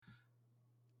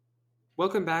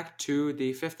Welcome back to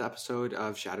the fifth episode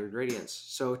of Shattered Radiance.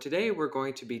 So today we're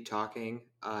going to be talking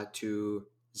to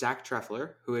Zach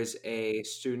Treffler, who is a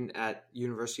student at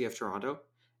University of Toronto,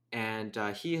 and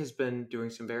he has been doing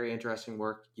some very interesting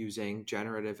work using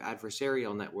generative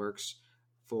adversarial networks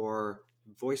for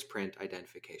voice print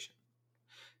identification.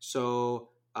 So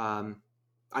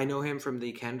I know him from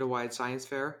the Canada-wide Science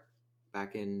Fair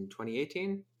back in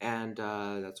 2018, and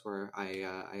that's where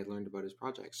I learned about his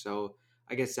project. So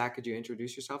I guess, Zach, could you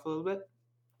introduce yourself a little bit?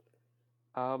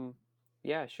 Um,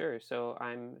 yeah, sure.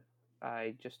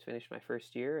 I just finished my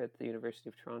first year at the University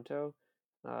of Toronto.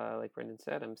 Like Brendan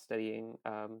said, I'm studying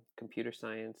computer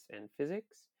science and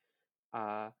physics.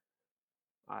 Uh,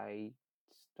 I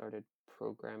started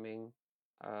programming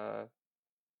uh,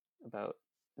 about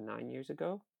 9 years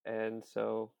ago, and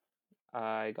so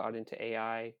I got into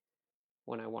AI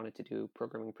when I wanted to do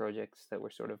programming projects that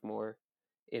were sort of more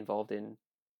involved in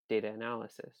data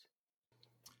analysis.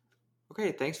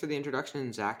 Okay, thanks for the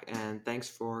introduction, Zach, and thanks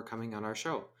for coming on our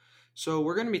show. So,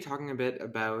 we're going to be talking a bit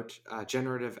about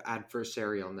generative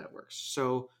adversarial networks.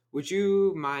 So, would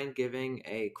you mind giving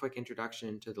a quick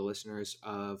introduction to the listeners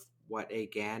of what a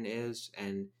GAN is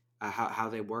and how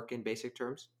they work in basic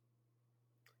terms?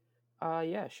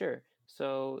 Yeah, sure.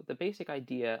 So the basic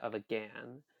idea of a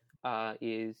GAN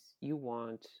is you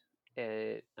want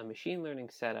a machine learning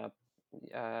setup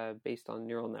based on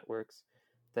neural networks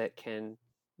that can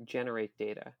generate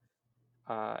data.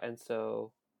 And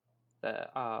so the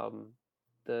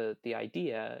the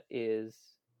idea is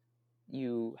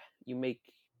you you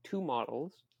make two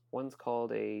models. One's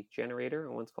called a generator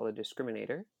and one's called a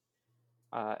discriminator,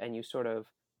 and you sort of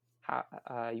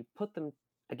you put them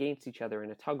against each other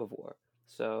in a tug of war.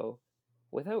 So,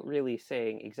 without really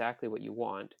saying exactly what you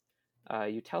want,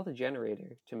 you tell the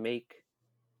generator to make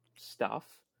stuff,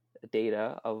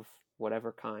 data of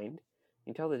whatever kind.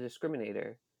 You tell the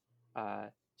discriminator uh,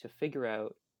 to figure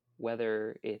out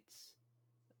whether it's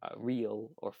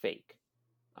real or fake.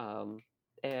 Um,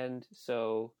 and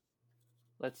so,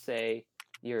 let's say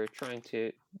you're trying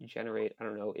to generate, I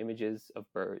don't know, images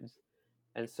of birds.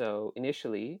 And so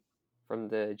initially, from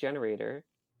the generator,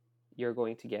 you're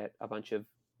going to get a bunch of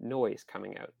noise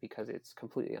coming out because it's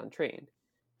completely untrained.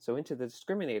 So into the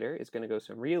discriminator is going to go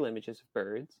some real images of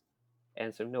birds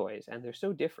and some noise. And they're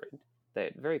so different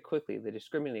that very quickly the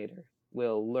discriminator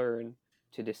will learn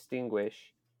to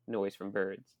distinguish noise from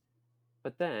birds.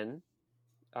 But then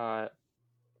uh,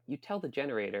 you tell the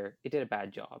generator it did a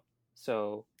bad job.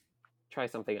 So try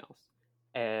something else.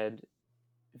 And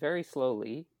very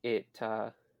slowly,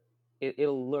 it'll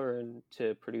learn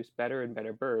to produce better and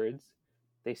better birds.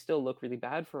 They still look really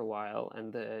bad for a while,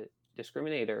 and the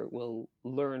discriminator will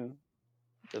learn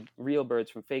the real birds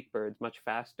from fake birds much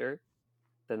faster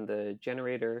than the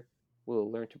generator will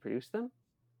learn to produce them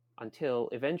until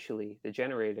eventually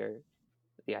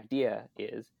the idea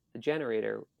is the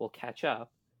generator will catch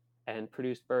up and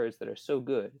produce birds that are so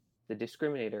good the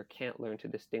discriminator can't learn to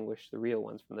distinguish the real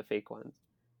ones from the fake ones.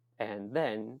 And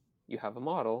then you have a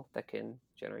model that can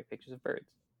generate pictures of birds.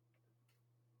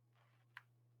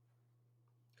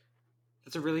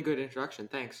 That's a really good introduction.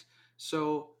 Thanks.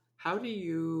 So, how do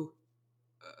you.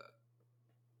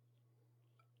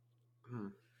 Hmm.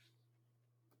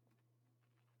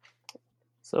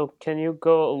 So, can you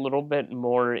go a little bit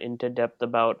more into depth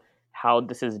about how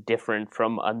this is different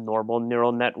from a normal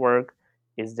neural network?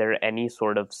 Is there any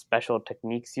sort of special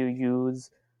techniques you use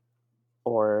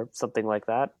or something like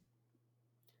that?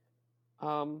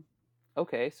 Um,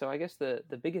 okay, so I guess the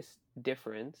biggest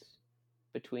difference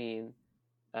between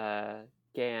uh,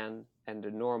 GAN and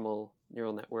a normal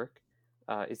neural network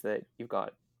is that you've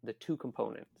got the two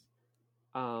components.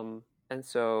 And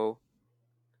so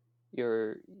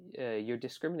your your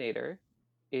discriminator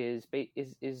is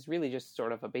really just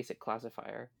sort of a basic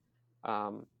classifier,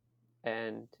 um,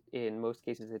 and in most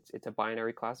cases it's a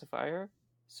binary classifier.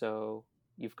 So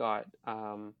you've got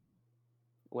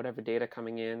whatever data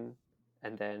coming in,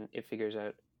 and then it figures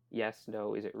out yes,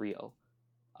 no, is it real,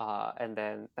 and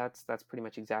then that's pretty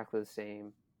much exactly the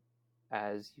same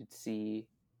as you'd see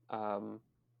um,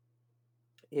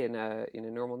 in a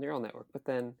normal neural network. But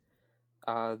then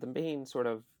the main sort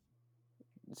of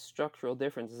structural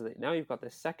difference is that now you've got the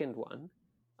second one,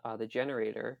 the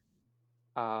generator,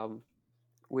 um,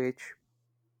 which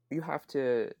you have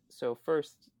to. So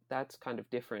first, that's kind of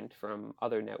different from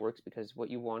other networks because what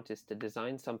you want is to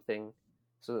design something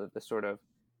so that the sort of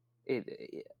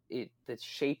the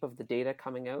shape of the data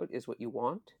coming out is what you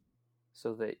want,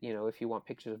 so that if you want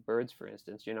pictures of birds, for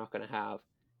instance, you're not going to have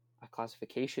a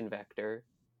classification vector.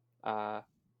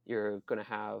 You're going to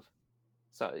have,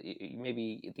 so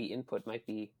maybe the input might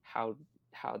be how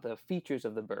how the features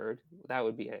of the bird, that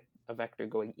would be a vector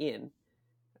going in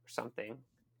or something,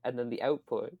 and then the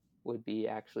output would be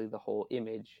actually the whole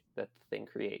image that the thing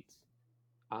creates.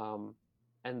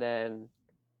 And then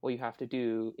what you have to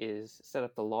do is set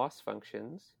up the loss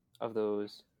functions of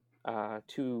those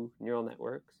two neural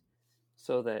networks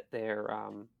so that they're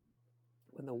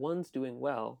when the one's doing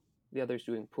well, the other's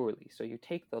doing poorly. So you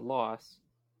take the loss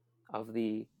of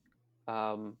the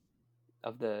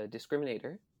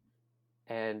discriminator,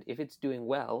 and if it's doing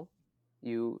well,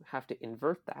 you have to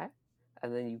invert that,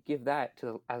 and then you give that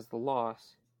as the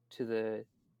loss to the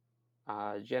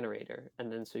generator,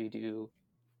 and then so you do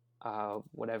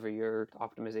whatever your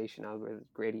optimization algorithm,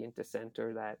 gradient descent,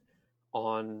 or that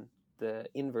on the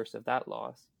inverse of that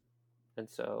loss, and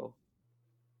so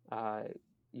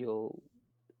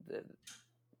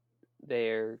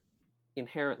they're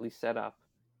inherently set up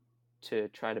to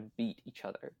try to beat each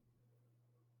other.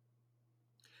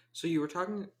 So you were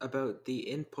talking about the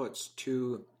inputs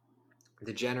to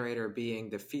the generator being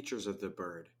the features of the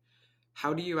bird.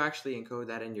 How do you actually encode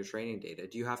that in your training data?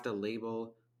 Do you have to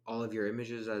label all of your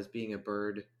images as being a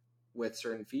bird with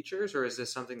certain features, or is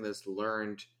this something that's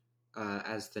learned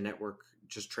as the network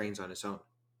just trains on its own?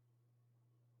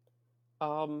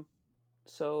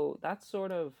 So that's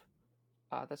sort of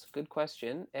that's a good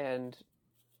question, and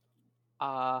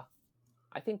I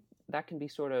think that can be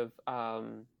sort of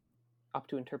up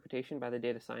to interpretation by the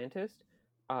data scientist.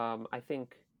 I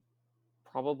think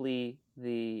probably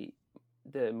the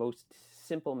most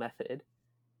simple method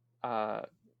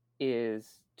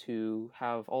is to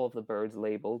have all of the birds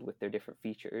labeled with their different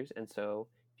features, and so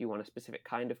if you want a specific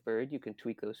kind of bird, you can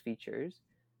tweak those features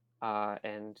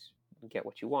and get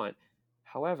what you want.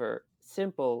 However,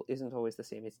 simple isn't always the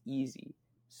same as easy,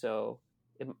 so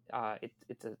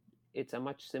it's a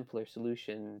much simpler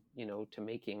solution, to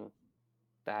making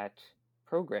that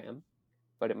program,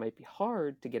 but it might be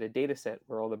hard to get a data set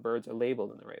where all the birds are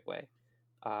labeled in the right way.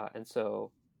 And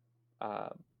so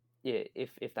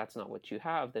if that's not what you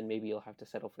have, then maybe you'll have to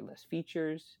settle for less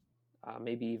features,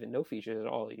 maybe even no features at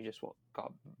all. You just want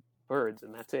call birds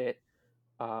and that's it.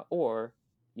 Or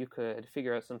you could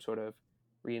figure out some sort of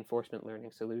reinforcement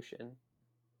learning solution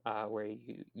where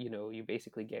you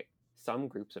basically get some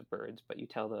groups of birds, but you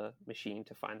tell the machine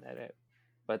to find that out.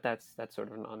 But that's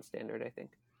sort of non-standard, I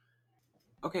think.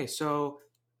 Okay, so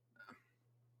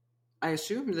I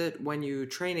assume that when you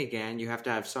train again, you have to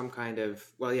have some kind of,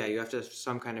 you have to have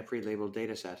some kind of pre-labeled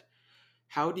data set.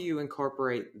 How do you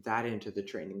incorporate that into the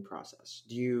training process?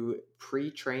 Do you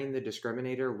pre-train the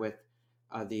discriminator with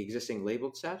the existing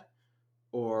labeled set?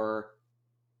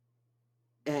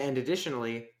 And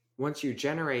additionally, once you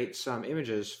generate some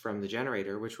images from the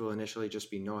generator, which will initially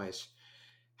just be noise,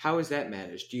 how is that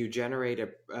managed? Do you generate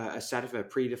a set of a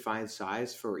predefined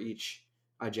size for each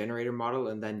generator model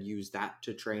and then use that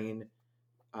to train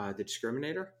the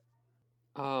discriminator?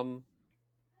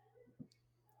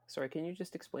 Sorry, can you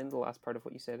just explain the last part of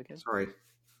what you said again? Sorry.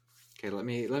 Okay, let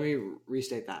me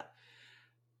restate that.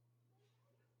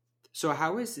 So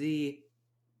how is the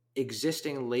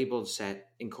existing labeled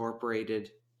set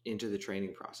incorporated into the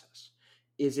training process?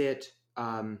 Is it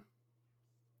are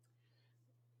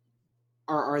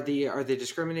the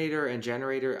discriminator and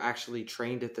generator actually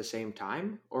trained at the same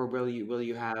time, or will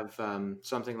you have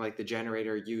something like the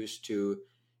generator used to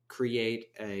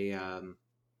create a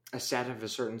set of a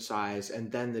certain size,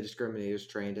 and then the discriminator is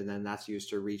trained, and then that's used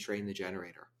to retrain the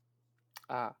generator?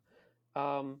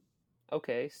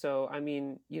 Okay, so I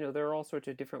mean, there are all sorts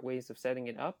of different ways of setting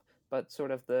it up, but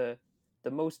sort of the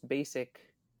most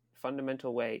basic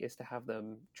fundamental way is to have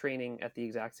them training at the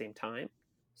exact same time.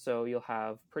 So you'll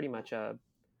have pretty much a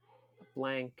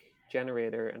blank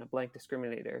generator and a blank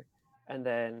discriminator, and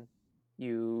then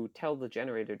you tell the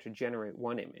generator to generate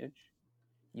one image.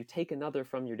 You take another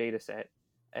from your data set,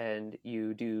 and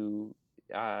you do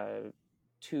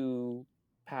two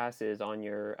passes on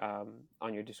your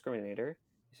discriminator.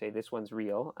 You say this one's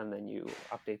real, and then you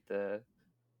update the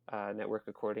network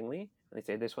accordingly. And they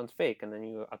say this one's fake, and then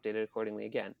you update it accordingly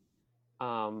again.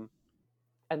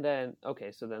 And then,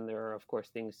 okay, so then there are, of course,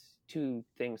 two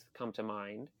things that come to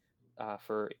mind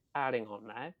for adding on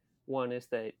that. One is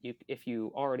that if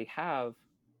you already have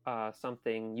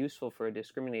something useful for a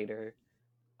discriminator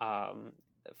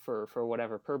for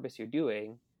whatever purpose you're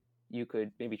doing, you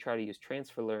could maybe try to use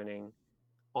transfer learning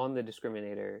on the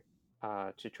discriminator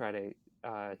to try to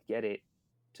get it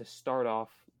to start off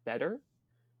better.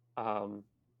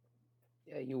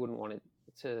 You wouldn't want it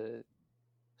to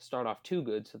start off too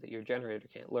good so that your generator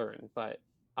can't learn. But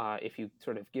if you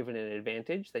sort of give it an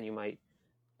advantage, then you might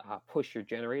push your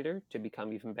generator to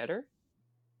become even better.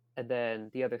 And then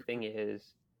the other thing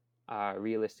is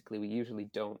realistically, we usually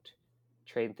don't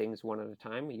train things one at a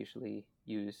time. We usually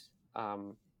use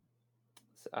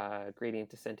gradient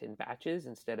descent in batches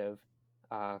instead of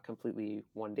completely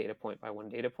one data point by one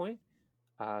data point.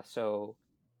 So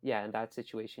yeah, in that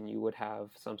situation, you would have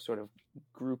some sort of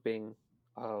grouping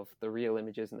of the real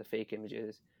images and the fake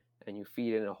images, and you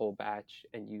feed in a whole batch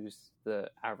and use the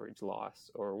average loss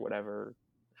or whatever,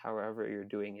 however you're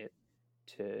doing it,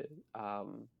 to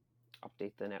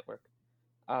update the network.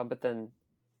 But then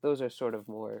those are sort of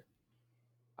more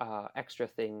extra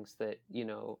things that, you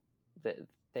know, that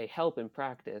they help in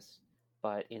practice,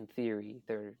 but in theory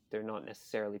they're not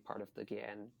necessarily part of the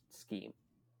GAN scheme.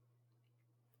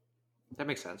 That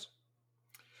makes sense.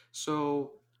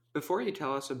 So before you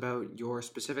tell us about your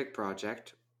specific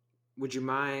project, would you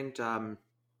mind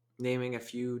naming a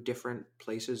few different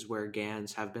places where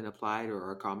GANs have been applied or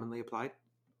are commonly applied?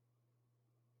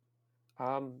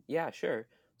 Yeah, sure.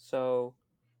 So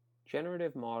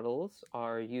generative models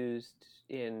are used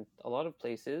in a lot of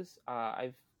places.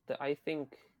 I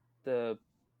think the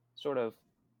sort of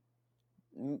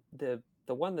the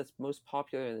one that's most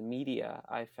popular in the media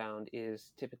I found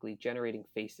is typically generating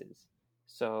faces.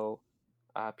 So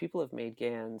people have made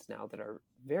GANs now that are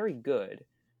very good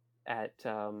at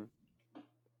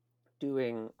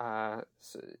doing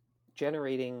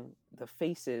generating the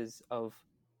faces of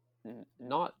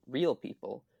not real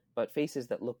people, but faces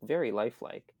that look very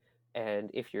lifelike. And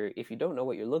if you don't know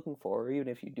what you're looking for, or even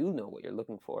if you do know what you're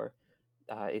looking for,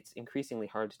 it's increasingly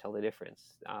hard to tell the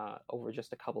difference. Over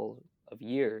just a couple of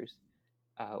years,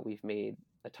 we've made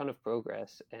a ton of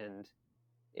progress, and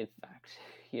in fact,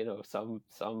 you know, some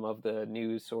of the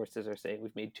news sources are saying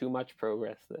we've made too much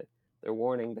progress, that they're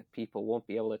warning that people won't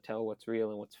be able to tell what's real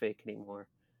and what's fake anymore.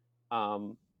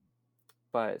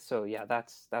 But so yeah,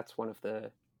 that's one of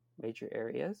the major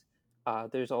areas.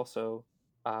 There's also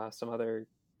some other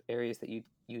areas that you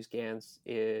use GANs,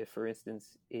 for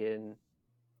instance, in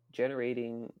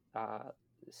generating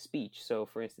speech. So,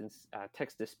 for instance,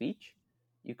 text to speech,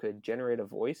 you could generate a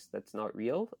voice that's not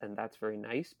real, and that's very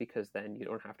nice because then you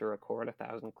don't have to record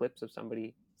 1,000 clips of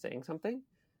somebody saying something.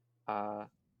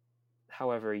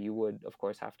 However, you would, of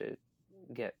course, have to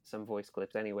get some voice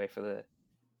clips anyway for the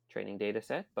training data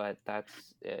set, but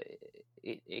that's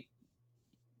it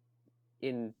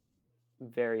in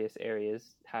various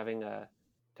areas, having a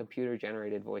computer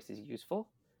generated voice is useful.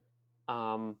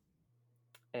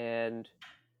 And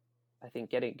I think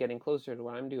getting closer to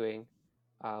what I'm doing,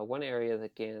 one area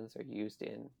that GANs are used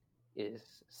in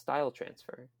is style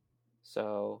transfer.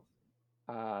 So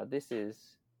this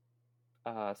is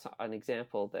an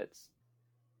example that's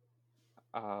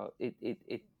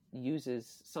it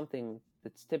uses something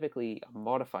that's typically a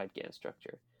modified GAN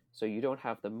structure. So you don't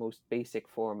have the most basic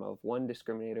form of one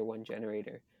discriminator, one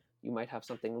generator. You might have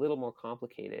something a little more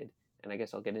complicated, and I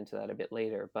guess I'll get into that a bit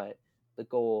later, but the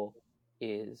goal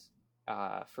is,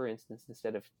 for instance,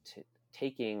 instead of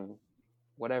taking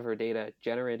whatever data,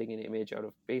 generating an image out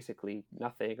of basically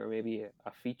nothing, or maybe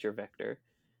a feature vector,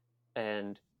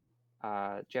 and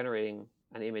generating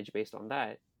an image based on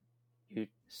that, you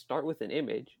start with an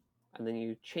image, and then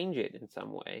you change it in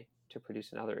some way to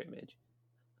produce another image.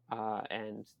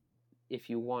 And if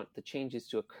you want the changes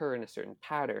to occur in a certain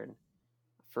pattern,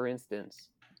 for instance,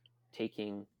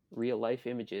 taking real life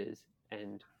images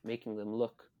and making them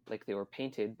look like they were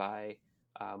painted by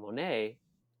Monet,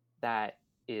 that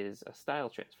is a style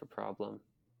transfer problem.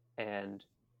 And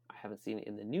I haven't seen it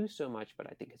in the news so much, but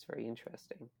I think it's very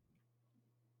interesting.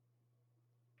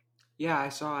 Yeah, I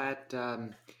saw at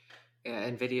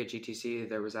NVIDIA GTC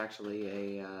there was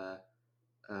actually a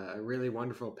really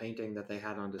wonderful painting that they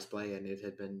had on display, and it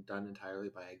had been done entirely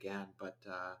by a GAN, but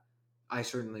I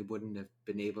certainly wouldn't have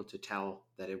been able to tell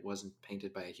that it wasn't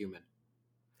painted by a human.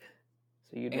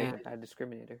 So you'd make a bad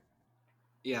discriminator.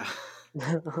 Yeah,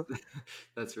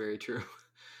 that's very true.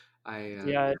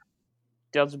 Yeah, it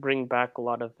does bring back a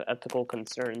lot of ethical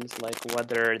concerns, like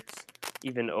whether it's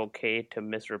even okay to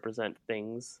misrepresent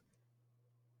things.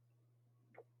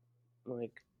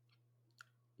 Like,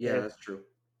 yeah, that's true.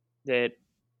 It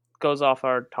goes off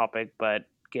our topic, but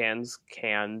GANs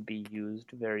can be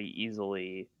used very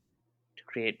easily to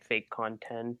create fake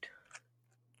content.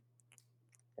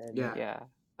 And yeah,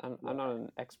 I'm not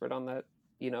an expert on that,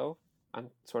 you know. I'm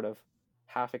sort of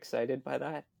half excited by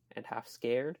that and half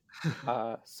scared.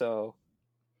 So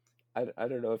I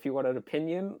don't know if you want an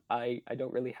opinion. I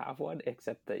don't really have one,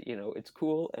 except that, you know, it's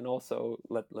cool, and also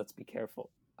let's be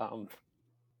careful.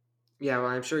 Yeah,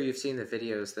 well, I'm sure you've seen the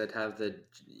videos that have the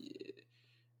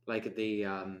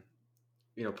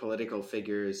political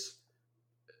figures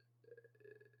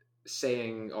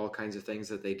saying all kinds of things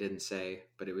that they didn't say,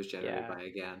 but it was generated by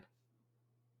a GAN.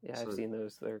 Yeah, I've So seen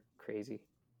those. They're crazy.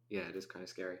 yeah, it is kind of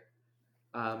scary.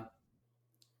 Um,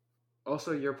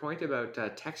 Also, your point about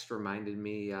text reminded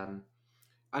me.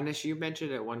 Anish, you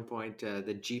mentioned at one point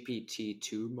the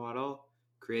GPT-2 model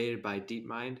created by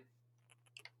DeepMind,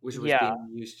 which was Yeah,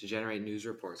 being used to generate news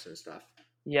reports and stuff.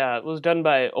 yeah, it was done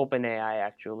by OpenAI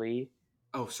actually.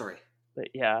 Oh, sorry. But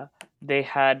yeah, they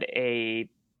had a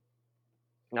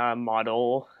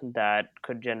model that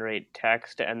could generate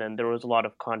text, and then there was a lot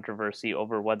of controversy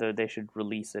over whether they should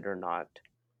release it or not.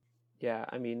 Yeah,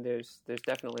 I mean, there's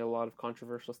definitely a lot of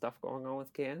controversial stuff going on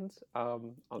with GANs.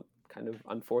 Kind of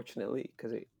unfortunately,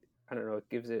 because I don't know, it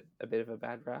gives it a bit of a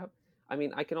bad rap. I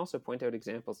mean, I can also point out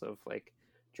examples of like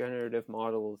generative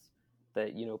models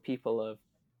that people have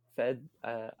fed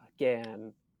a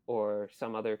GAN or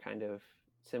some other kind of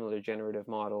similar generative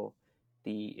model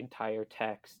the entire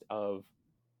text of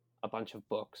a bunch of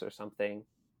books or something,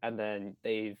 and then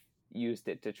they've used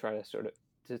it to try to sort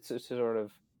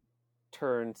of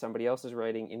turn somebody else's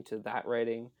writing into that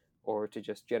writing, or to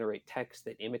just generate text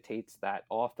that imitates that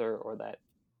author or that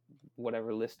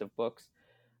whatever list of books,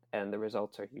 and the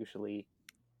results are usually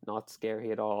not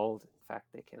scary at all. In fact,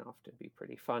 they can often be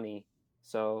pretty funny.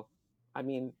 So, I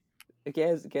mean,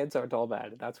 GANs aren't all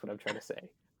bad. That's what I'm trying to say.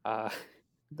 Uh,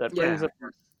 That brings Yeah, up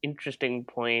an interesting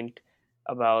point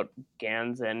about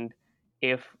GANs, and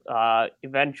if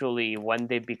eventually, when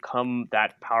they become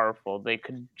that powerful, they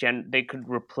could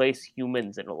replace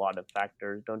humans in a lot of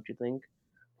factors, don't you think?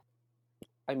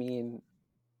 I mean,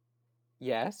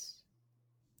 yes.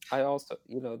 I also,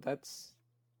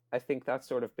 I think that's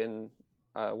sort of been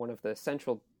one of the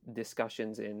central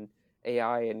discussions in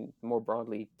AI and more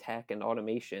broadly tech and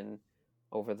automation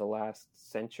over the last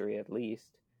century at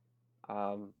least.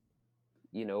 Um,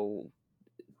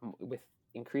 with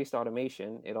increased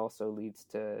automation, it also leads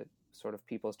to sort of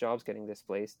people's jobs getting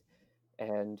displaced.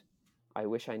 And I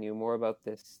wish I knew more about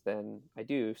this than I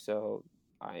do. So,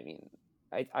 I mean,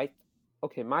 I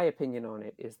okay, my opinion on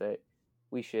it is that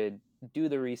we should do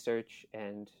the research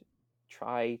and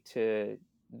try to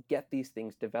get these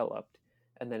things developed.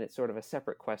 And then it's sort of a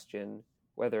separate question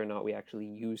whether or not we actually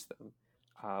use them.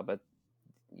 But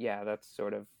yeah, that's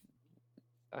sort of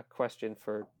a question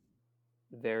for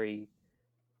very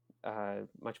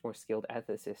much more skilled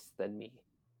ethicists than me,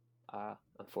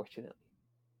 unfortunately.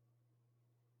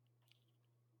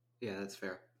 yeah, that's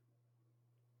fair.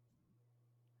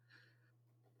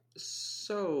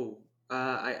 So,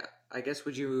 I guess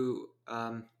would you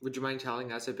mind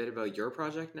telling us a bit about your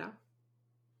project now?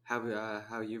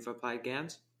 How you've applied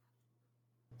GANs?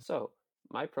 So,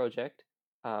 my project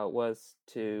was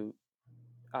to,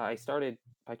 I started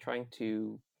by trying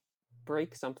to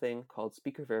break something called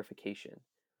speaker verification,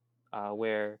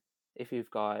 where if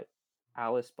you've got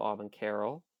Alice, Bob, and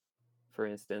Carol, for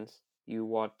instance, you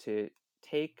want to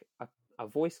take a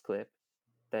voice clip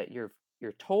that you're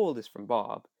told is from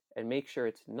Bob and make sure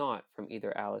it's not from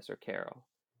either Alice or Carol.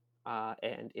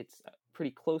 And it's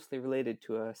pretty closely related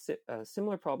to a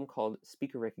similar problem called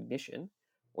speaker recognition,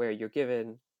 where you're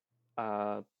given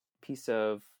a piece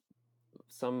of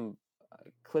some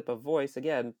clip of voice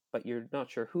again, but you're not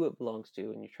sure who it belongs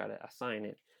to, and you try to assign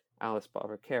it Alice, Bob,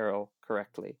 or Carol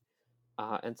correctly.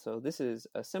 And so this is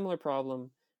a similar problem,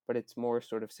 but it's more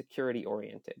sort of security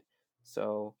oriented.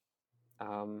 So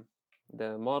um,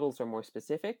 the models are more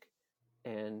specific,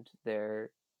 and they're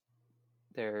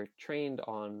trained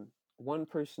on one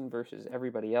person versus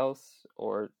everybody else,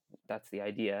 or that's the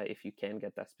idea if you can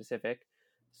get that specific,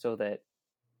 so that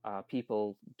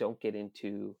people don't get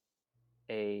into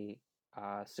a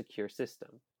secure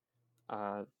system.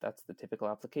 That's the typical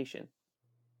application.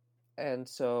 And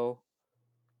so,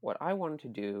 what I wanted to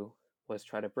do was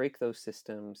try to break those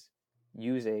systems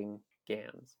using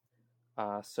GANs.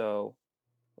 So,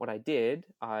 what I did,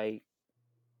 I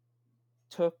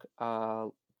took a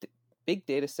big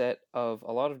data set of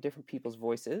a lot of different people's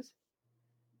voices,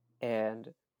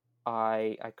 and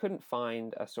I couldn't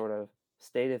find a sort of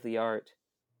state of the art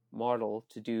model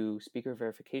to do speaker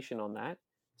verification on that.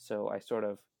 So I sort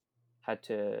of had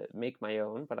to make my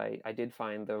own, but I did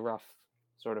find the rough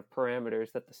sort of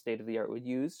parameters that the state of the art would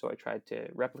use. So I tried to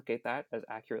replicate that as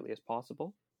accurately as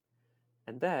possible.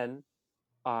 And then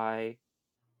I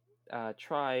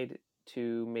tried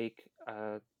to make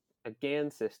a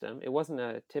GAN system. It wasn't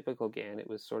a typical GAN, it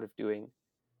was sort of doing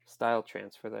style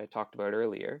transfer that I talked about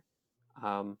earlier,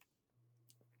 um,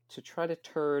 to try to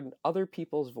turn other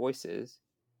people's voices,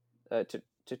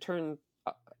 to turn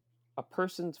a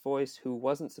person's voice who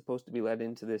wasn't supposed to be let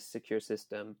into this secure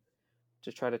system,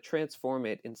 to try to transform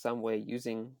it in some way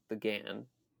using the GAN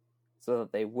so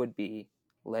that they would be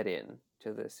let in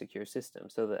to the secure system,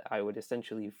 so that I would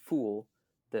essentially fool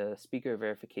the speaker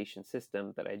verification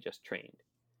system that I just trained.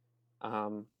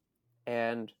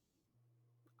 And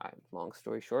long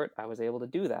story short, I was able to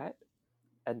do that.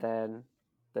 And then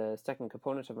the second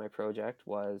component of my project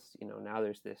was, now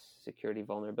there's this security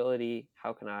vulnerability.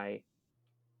 How can I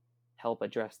help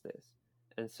address this?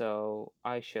 And so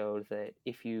I showed that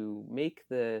if you make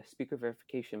the speaker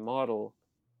verification model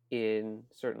in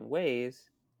certain ways,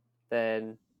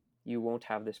 then you won't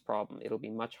have this problem. It'll be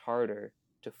much harder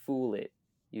to fool it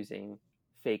using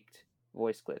faked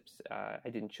voice clips. I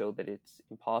didn't show that it's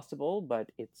impossible, but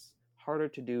it's harder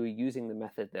to do using the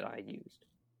method that I used.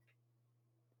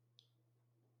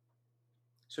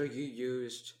 So you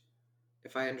used,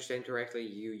 if I understand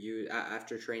correctly,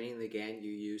 after training the GAN,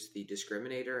 you used the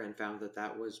discriminator and found that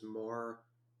that was more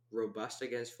robust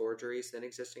against forgeries than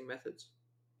existing methods?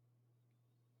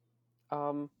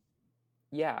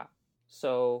 Yeah.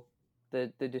 So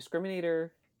the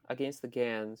discriminator against the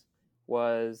GANs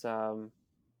was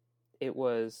it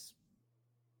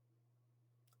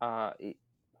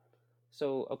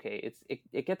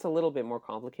gets a little bit more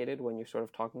complicated when you're sort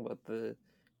of talking about the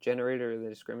generator and the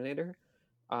discriminator.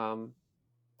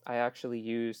 I actually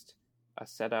used a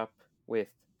setup with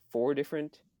 4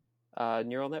 different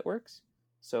neural networks.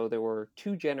 So there were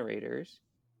 2 generators,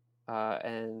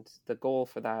 and the goal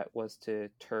for that was to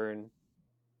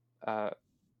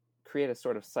create a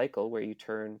sort of cycle where you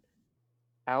turn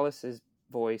Alice's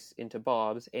voice into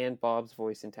Bob's and Bob's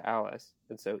voice into Alice.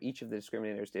 And so each of the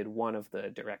discriminators did one of the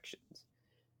directions.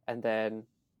 And then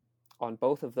on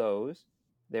both of those,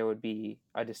 there would be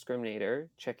a discriminator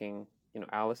checking,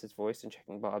 Alice's voice and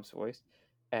checking Bob's voice.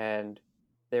 And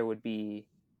there would be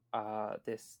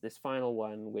this final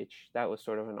one, which that was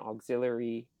sort of an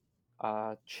auxiliary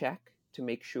check to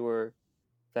make sure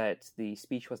that the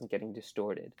speech wasn't getting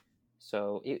distorted.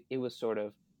 So it was sort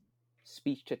of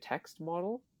speech to text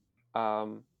model,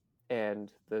 and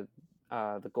the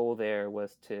goal there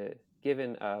was to,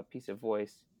 given a piece of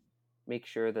voice, make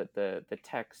sure that the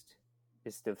text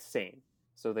is still the same.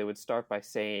 So they would start by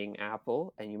saying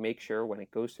apple, and you make sure when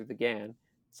it goes through the GAN,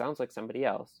 it sounds like somebody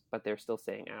else, but they're still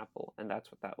saying apple, and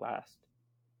that's what that last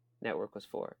network was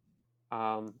for.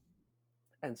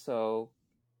 And so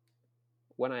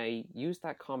when I used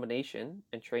that combination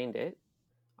and trained it,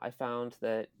 I found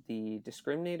that the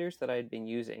discriminators that I had been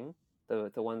using, the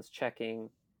ones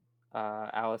checking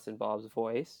Alice and Bob's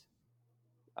voice,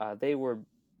 they were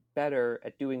better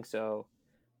at doing so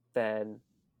than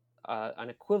an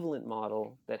equivalent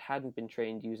model that hadn't been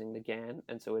trained using the GAN,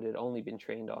 and so it had only been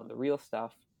trained on the real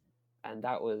stuff, and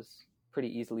that was pretty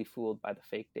easily fooled by the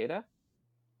fake data.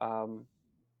 And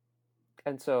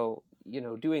so,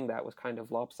 doing that was kind of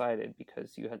lopsided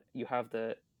because you have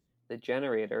the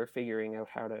generator figuring out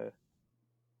how to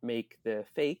make the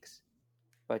fakes,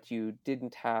 but you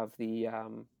didn't have the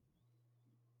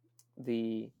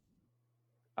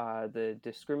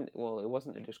discriminate. Well, it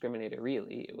wasn't a discriminator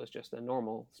really. It was just a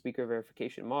normal speaker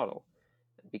verification model.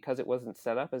 Because it wasn't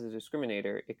set up as a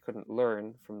discriminator, it couldn't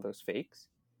learn from those fakes,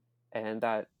 and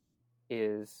that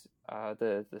is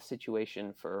the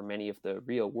situation for many of the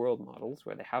real world models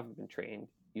where they haven't been trained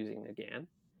using the GAN.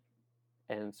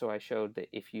 And so I showed that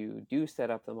if you do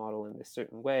set up the model in this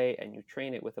certain way and you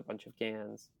train it with a bunch of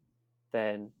GANs,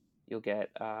 then you'll get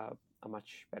a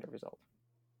much better result.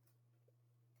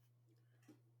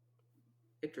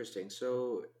 Interesting.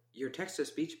 So your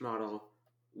text-to-speech model,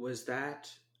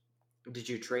 did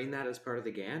you train that as part of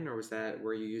the GAN, or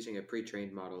were you using a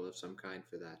pre-trained model of some kind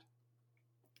for that?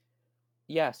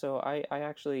 Yeah, so I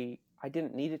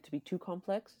didn't need it to be too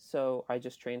complex, so I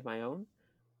just trained my own.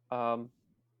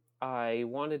 I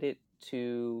wanted it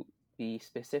to be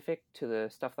specific to the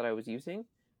stuff that I was using,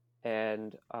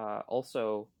 and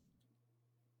also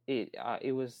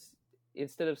it was,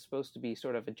 instead of supposed to be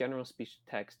sort of a general speech to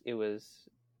text, it was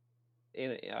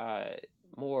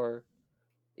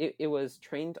it was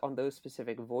trained on those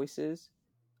specific voices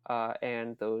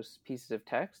and those pieces of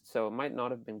text, so it might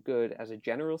not have been good as a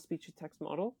general speech to text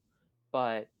model,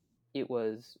 but it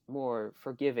was more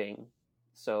forgiving,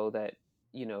 so that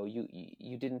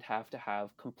you didn't have to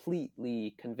have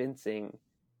completely convincing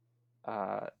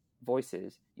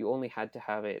voices. You only had to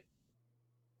have it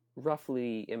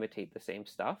roughly imitate the same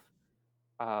stuff,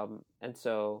 and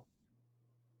so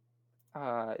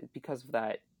because of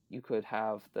that, you could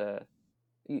have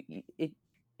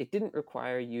it didn't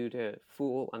require you to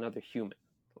fool another human.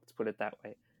 Let's put it that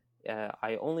way.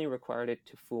 I only required it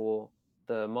to fool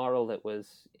the model that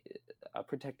was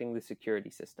protecting the security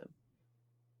system.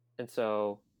 And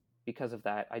so because of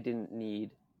that, I didn't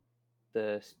need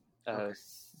the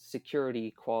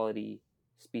security quality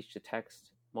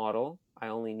speech-to-text model. I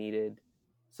only needed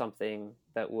something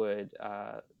that would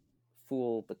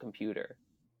fool the computer.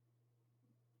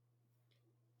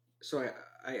 So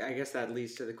I guess that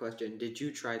leads to the question, did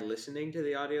you try listening to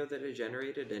the audio that it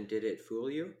generated and did it fool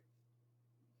you?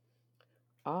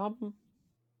 Um,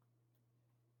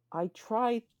 I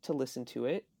tried to listen to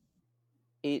it.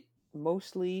 It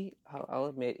mostly, I'll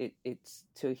admit, it's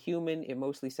to a human, it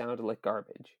mostly sounded like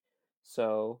garbage.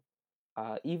 So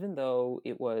even though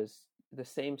it was the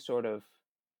same sort of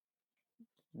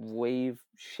wave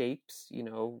shapes,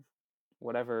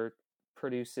 whatever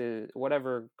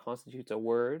whatever constitutes a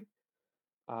word,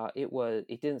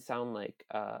 it didn't sound like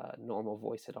a normal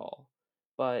voice at all.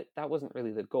 But that wasn't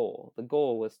really the goal. The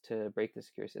goal was to break the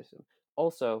secure system.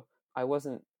 Also, I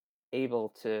wasn't able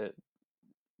to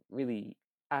really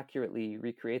accurately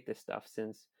recreate this stuff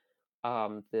since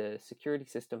the security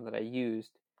system that I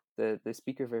used, the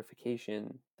speaker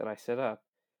verification that I set up,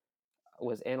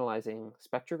 was analyzing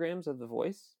spectrograms of the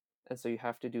voice, and so you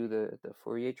have to do the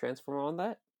Fourier transform on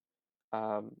that,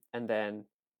 and then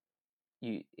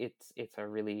it's a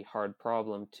really hard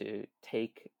problem to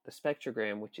take the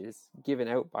spectrogram, which is given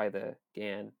out by the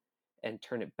GAN, and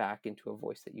turn it back into a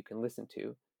voice that you can listen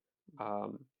to.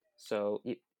 So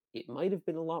it might have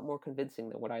been a lot more convincing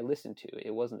than what I listened to.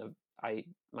 It wasn't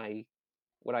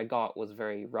what I got was a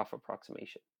very rough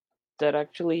approximation. That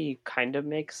actually kind of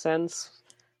makes sense,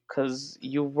 because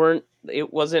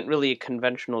it wasn't really a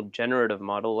conventional generative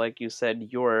model. Like you said,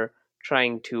 you're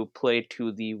trying to play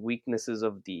to the weaknesses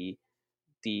of the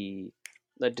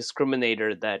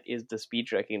discriminator that is the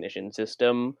speech recognition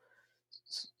system.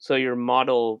 So your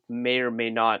model may or may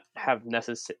not have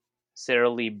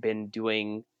necessarily been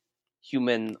doing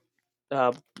human,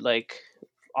 like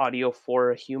audio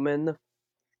for a human.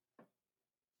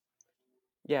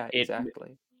 Yeah, It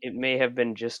exactly. it may have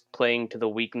been just playing to the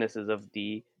weaknesses of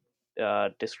the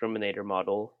discriminator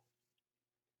model.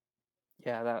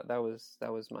 Yeah, that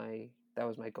was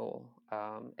my goal,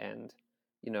 and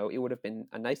it would have been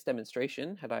a nice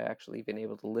demonstration had I actually been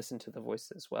able to listen to the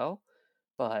voice as well,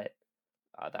 but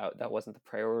that wasn't the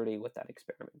priority with that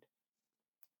experiment.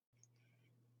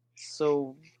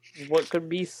 So, what could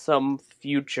be some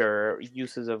future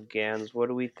uses of GANs? What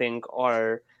do we think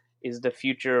is the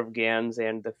future of GANs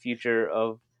and the future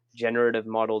of generative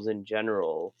models in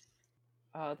general?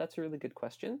 That's a really good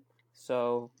question.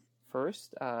 So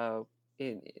first,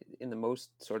 in in the most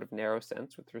sort of narrow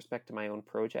sense, with respect to my own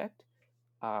project,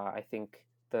 I think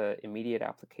the immediate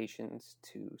applications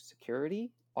to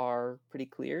security are pretty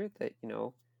clear. That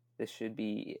this should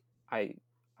be. I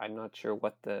I'm not sure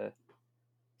what the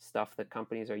stuff that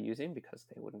companies are using because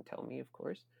they wouldn't tell me, of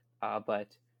course. But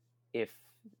if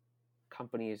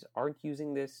companies aren't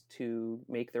using this to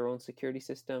make their own security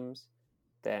systems,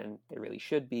 then they really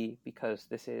should be, because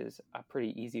this is a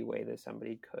pretty easy way that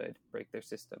somebody could break their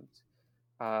systems.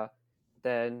 Uh,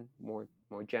 then more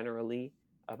generally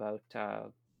about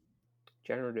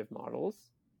generative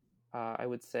models, I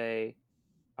would say,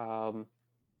 um,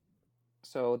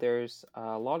 so there's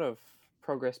a lot of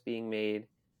progress being made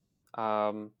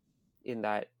um, in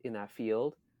that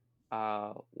field.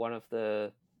 One of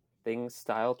the things,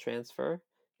 style transfer,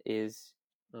 is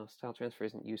no, style transfer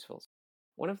isn't useful.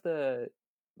 One of the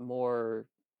more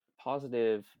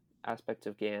positive aspects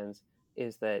of GANs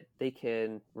is that they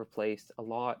can replace a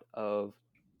lot of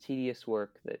tedious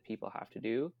work that people have to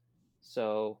do.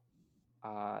 So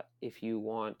if you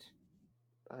want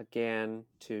a GAN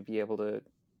to be able to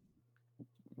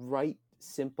write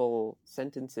simple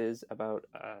sentences about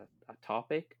a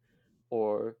topic,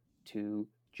 or to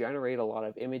generate a lot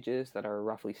of images that are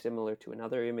roughly similar to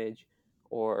another image,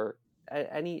 or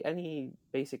any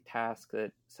basic task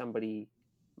that somebody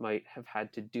might have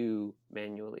had to do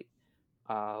manually,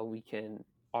 we can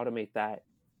automate that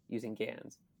using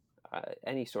GANs.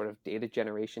 Any sort of data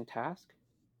generation task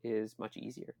is much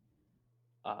easier.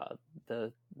 Uh,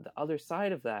 the other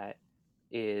side of that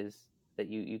is that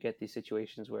you get these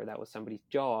situations where that was somebody's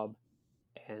job,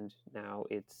 and now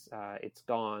it's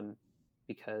gone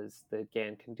because the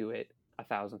GAN can do it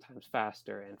 1,000 times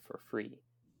faster and for free.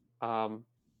 Um,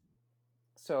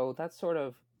 so that's sort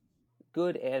of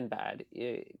good and bad.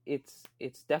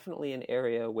 It's definitely an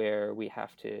area where we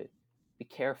have to be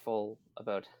careful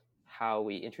about how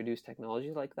we introduce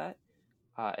technology like that,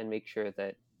 and make sure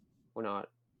that we're not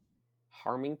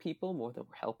harming people more than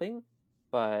we're helping.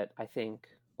 But I think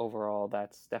overall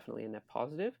that's definitely a net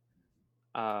positive.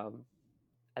 Um,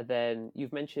 and then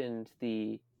you've mentioned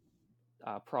the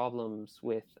problems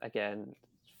with, again,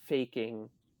 faking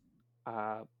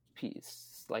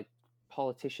like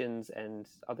politicians and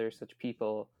other such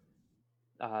people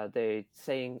they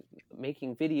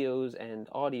making videos and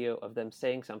audio of them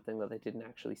saying something that they didn't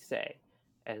actually say.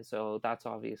 And so that's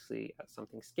obviously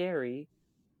something scary.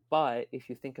 But if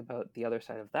you think about the other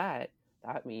side of that,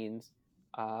 that means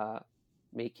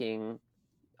making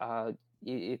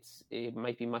it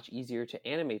might be much easier to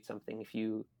animate something if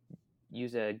you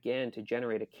use a GAN to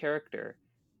generate a character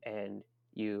and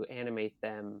you animate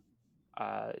them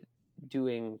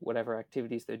doing whatever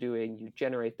activities they're doing, you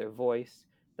generate their voice,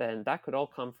 then that could all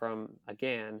come from a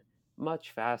GAN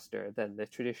much faster than the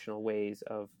traditional ways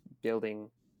of building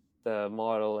the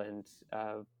model. And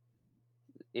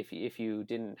if you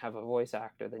didn't have a voice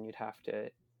actor, then you'd have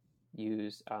to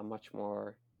use a much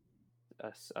more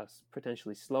a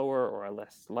potentially slower or a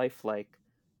less lifelike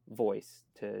voice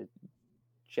to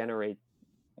generate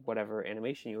whatever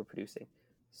animation you were producing.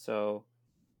 So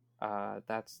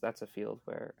that's a field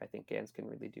where I think GANs can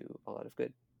really do a lot of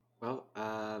good. Well,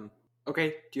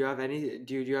 okay. Do you have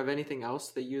anything else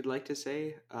that you'd like to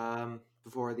say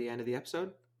before the end of the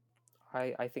episode?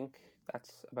 I think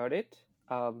that's about it.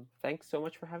 Thanks so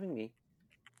much for having me.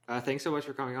 Thanks so much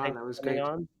for coming on. Thanks That was for coming great.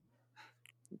 on.